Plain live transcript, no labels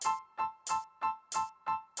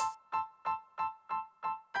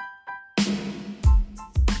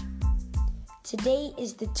Today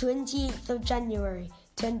is the 28th of January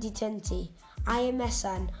 2020. I am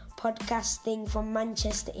Ehsan, podcasting from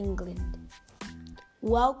Manchester, England.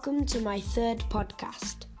 Welcome to my third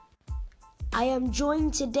podcast. I am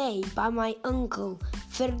joined today by my uncle,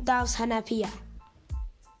 Firdaus Hanafiya.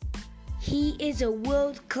 He is a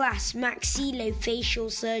world-class maxillofacial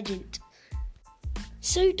surgeon.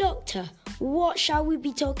 So, Doctor, what shall we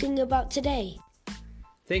be talking about today?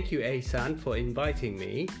 Thank you, Ehsan, for inviting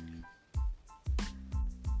me.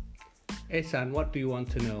 Ehsan, what do you want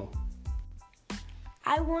to know?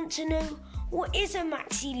 I want to know, what is a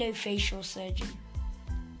maxillofacial surgeon?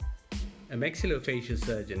 A maxillofacial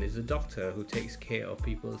surgeon is a doctor who takes care of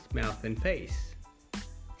people's mouth and face.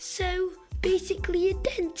 So, basically a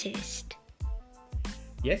dentist?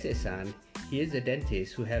 Yes, Ehsan, he is a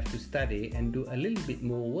dentist who has to study and do a little bit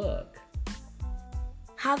more work.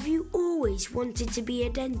 Have you always wanted to be a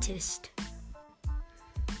dentist?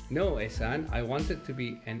 No, Ehsan, I wanted to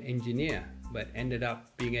be an engineer, but ended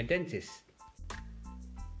up being a dentist.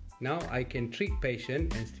 Now I can treat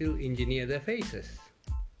patients and still engineer their faces.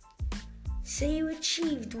 So you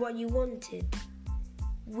achieved what you wanted,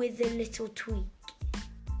 with a little tweak?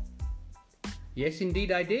 Yes,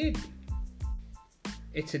 indeed I did.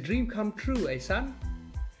 It's a dream come true, Ehsan.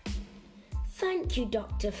 Thank you,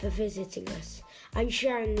 Doctor, for visiting us and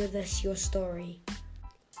sharing with us your story.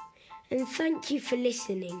 And thank you for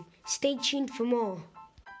listening. Stay tuned for more.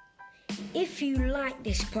 If you like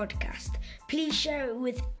this podcast, please share it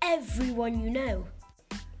with everyone you know.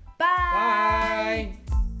 Bye!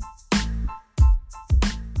 Bye!